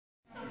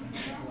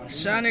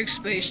Sonic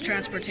Space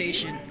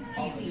Transportation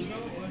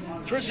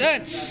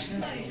presents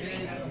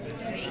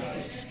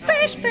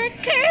Space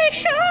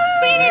Vacation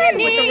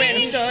with the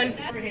Random Son.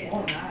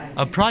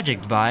 A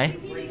project by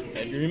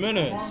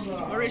Jimenez,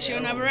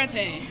 Mauricio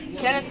Navarrete,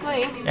 Kenneth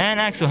Clink, and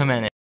Axel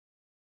Jimenez.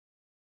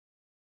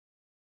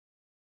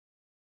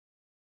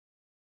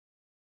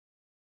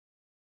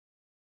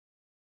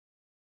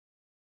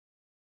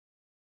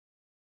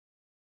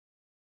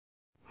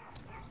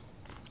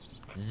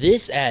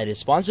 This ad is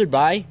sponsored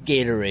by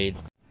Gatorade.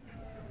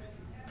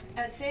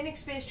 At Sonic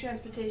Space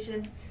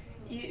Transportation,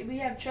 we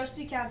have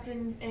trusty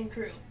captain and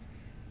crew,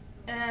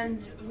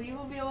 and we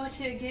will be able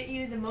to get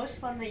you the most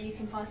fun that you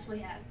can possibly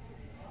have.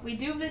 We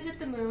do visit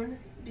the moon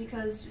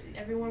because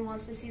everyone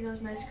wants to see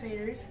those nice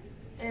craters,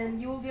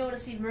 and you will be able to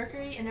see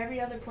Mercury and every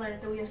other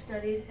planet that we have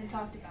studied and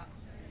talked about.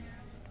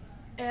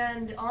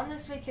 And on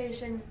this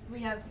vacation, we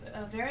have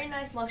a very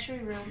nice luxury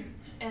room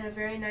and a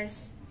very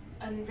nice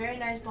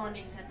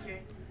bonding center.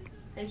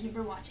 Thank you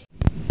for watching.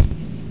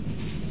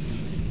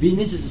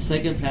 Venus is the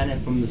second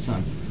planet from the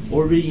Sun,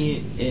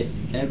 orbiting it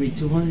every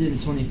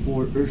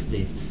 224 Earth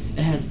days.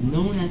 It has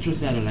no natural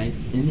satellite,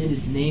 and it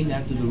is named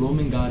after the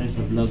Roman goddess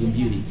of love and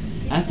beauty.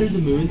 After the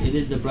Moon, it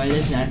is the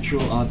brightest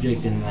natural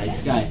object in the night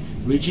sky,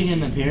 reaching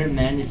an apparent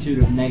magnitude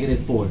of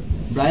 -4,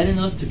 bright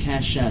enough to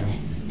cast shadows.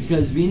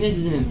 Because Venus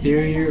is an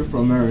inferior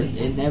from Earth,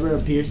 it never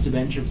appears to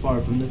venture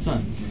far from the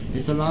Sun.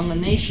 Its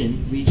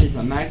elongation reaches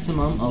a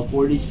maximum of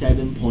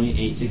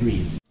 47.8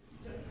 degrees.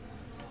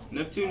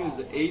 Neptune is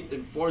the 8th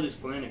and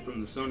farthest planet from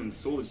the Sun in the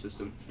solar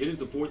system. It is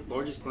the 4th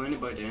largest planet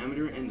by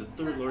diameter and the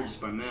 3rd largest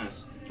by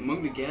mass.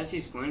 Among the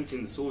gaseous planets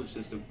in the solar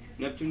system,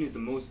 Neptune is the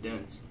most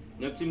dense.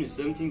 Neptune is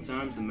 17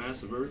 times the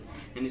mass of Earth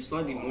and is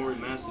slightly more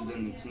massive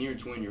than its near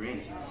twin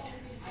Uranus,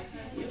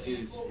 which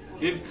is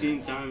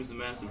 15 times the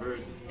mass of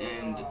Earth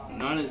and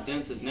not as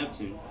dense as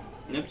Neptune.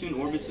 Neptune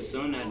orbits the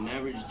Sun at an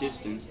average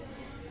distance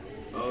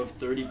of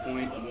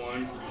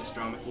 30.1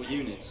 astronomical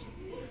units.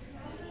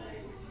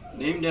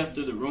 Named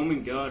after the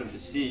Roman god of the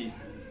sea,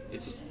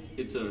 its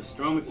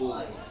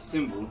astronomical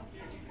symbol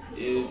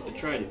is a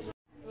trident.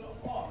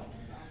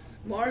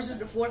 Mars is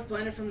the 4th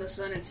planet from the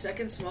Sun and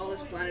 2nd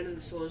smallest planet in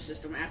the solar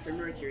system after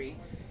Mercury.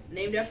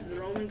 Named after the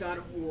Roman god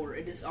of war,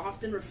 it is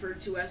often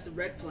referred to as the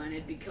red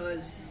planet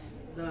because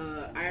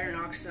the iron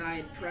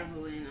oxide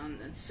prevalent on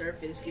the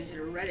surface gives it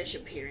a reddish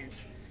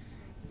appearance.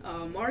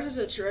 Mars is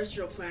a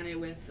terrestrial planet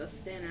with a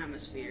thin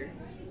atmosphere,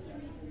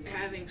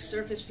 having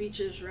surface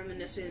features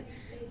reminiscent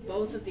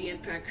both of the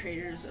impact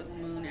craters of the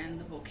Moon and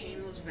the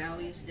volcanoes,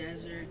 valleys,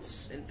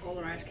 deserts, and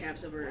polarized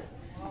caps of Earth.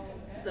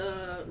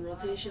 The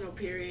rotational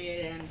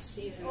period and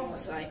seasonal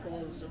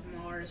cycles of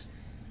Mars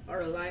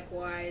are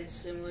likewise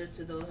similar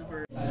to those of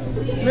Earth.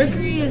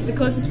 Mercury is the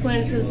closest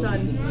planet to the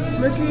Sun.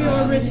 Mercury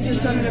orbits the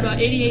Sun in about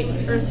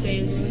 88 Earth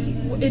days.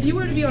 If you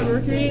were to be on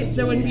Mercury,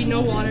 there wouldn't be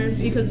no water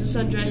because the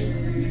Sun dries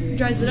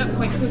it up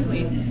quite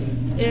quickly.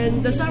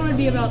 And the Sun would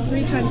be about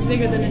 3 times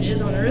bigger than it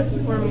is on Earth,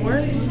 or more.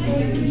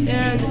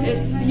 And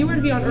if you were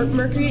to be on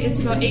Mercury, it's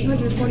about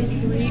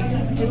 843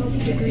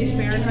 degrees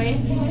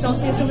Fahrenheit,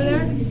 Celsius over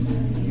there.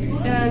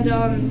 And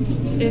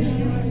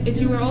if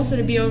you were also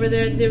to be over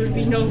there, there would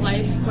be no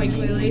life, quite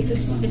clearly,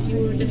 because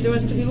if there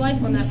was to be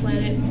life on that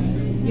planet,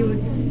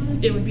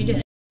 it would be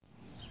dead.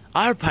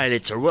 Our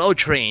pilots are well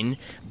trained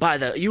by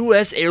the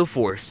U.S. Air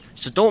Force,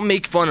 so don't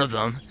make fun of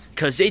them,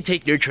 because they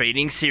take their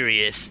training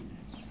serious.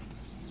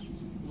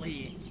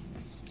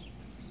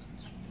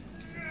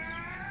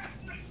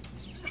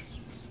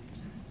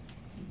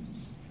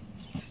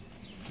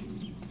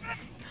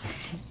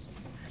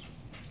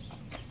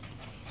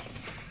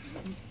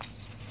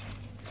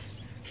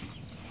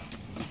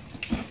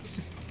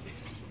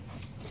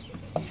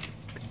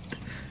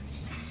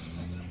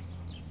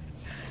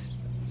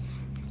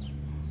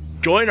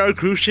 Join our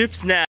cruise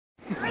ships now.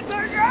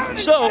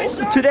 So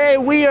today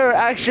we are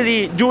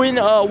actually doing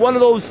one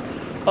of those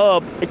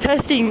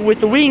testing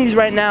with the wings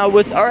right now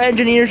with our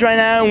engineers right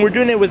now, and we're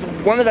doing it with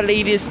one of the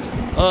latest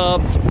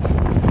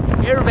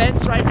air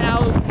vents right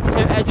now.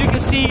 As you can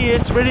see,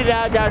 it's really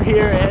loud down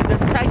here, and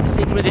they're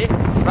practicing with it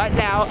right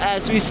now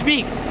as we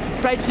speak.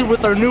 Practicing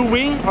with our new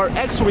wing, our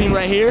X-wing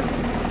right here.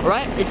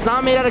 Right? It's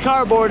not made out of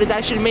cardboard. It's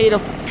actually made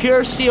of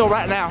pure steel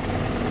right now.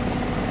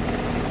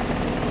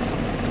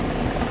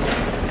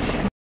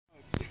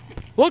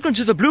 Welcome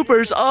to the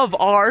bloopers of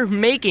our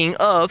making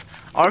of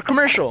our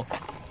commercial.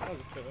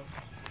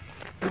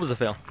 What was a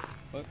fail?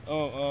 What?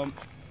 Oh,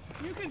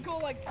 You could go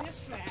like this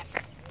fast.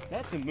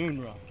 that's a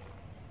moon rock.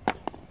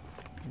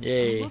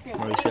 Yay, Look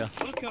Mauricio.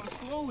 Look how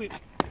slow it.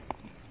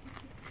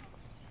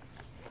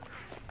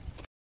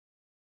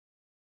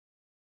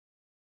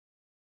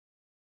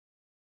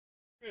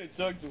 I'm gonna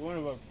talk to one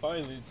of our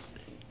pilots.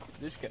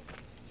 This guy.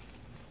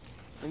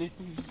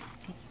 Anything?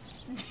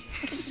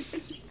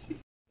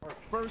 Our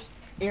first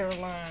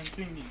airline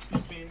thing to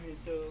sleep in and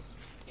stuff,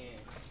 and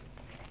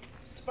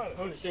it's about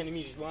 100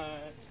 centimeters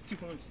wide,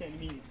 200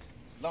 centimeters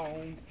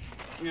long,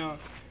 you know,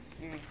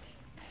 and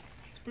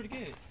it's pretty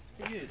good,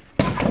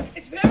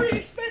 It's very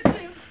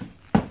expensive.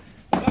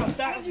 About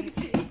as you can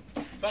see.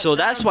 So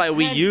that's why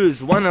we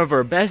use one of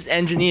our best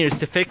engineers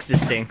to fix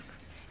this thing.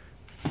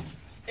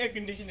 Air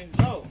conditioning is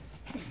low.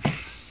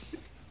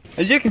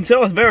 As you can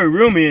tell, it's very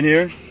roomy in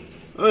here.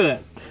 Look at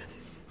that.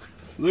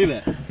 Look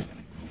at that.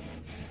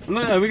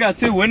 Look, we got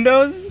 2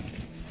 windows.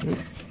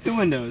 2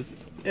 windows.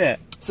 Yeah.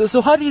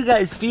 So how do you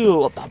guys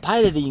feel about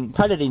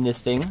piloting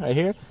this thing right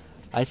here?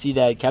 I see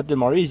that Captain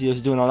Mauricio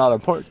is doing a lot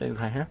of porting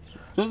right here.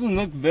 Doesn't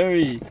look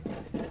very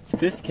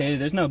sophisticated.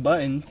 There's no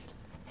buttons.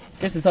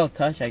 Guess it's all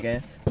touch, I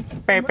guess.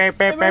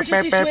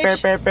 Emergency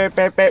switch.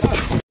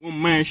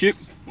 One man ship.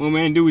 One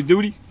man do his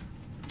duties.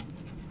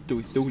 Do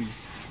his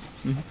duties.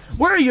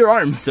 Where are your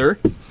arms, sir?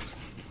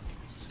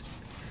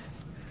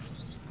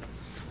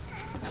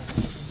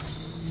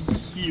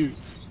 Cute.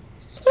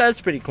 That's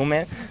pretty cool,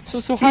 man.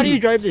 So how do you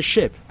drive this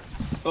ship?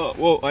 Oh,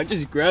 well, I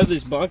just grabbed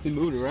this box and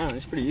moved it around.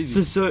 It's pretty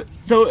easy. So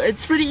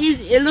it's pretty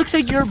easy. It looks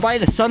like you're by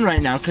the sun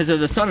right now because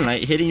of the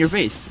sunlight hitting your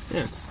face.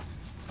 Yes.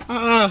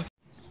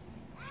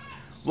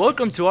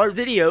 Welcome to our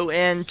video,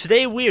 and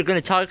today we are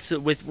going to talk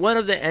with one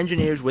of the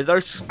engineers with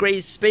our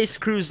great space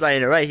cruise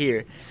liner right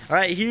here. All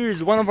right,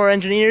 here's one of our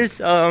engineers.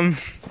 Faster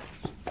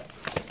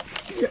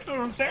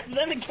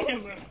than the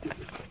camera.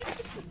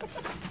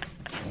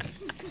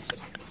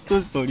 So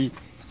sorry.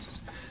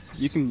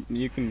 You can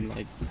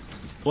like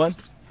One.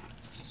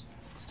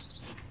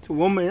 To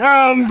woman.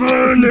 I'm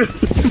burning.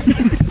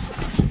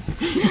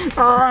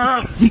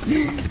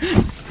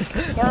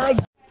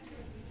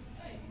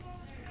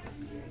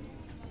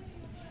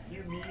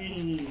 You're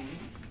mean.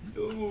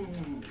 Ooh.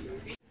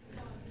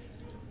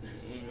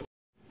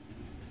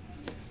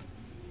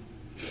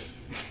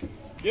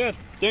 Yeah,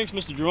 thanks,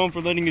 Mr. Jerome,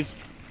 for letting us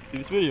do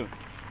this video.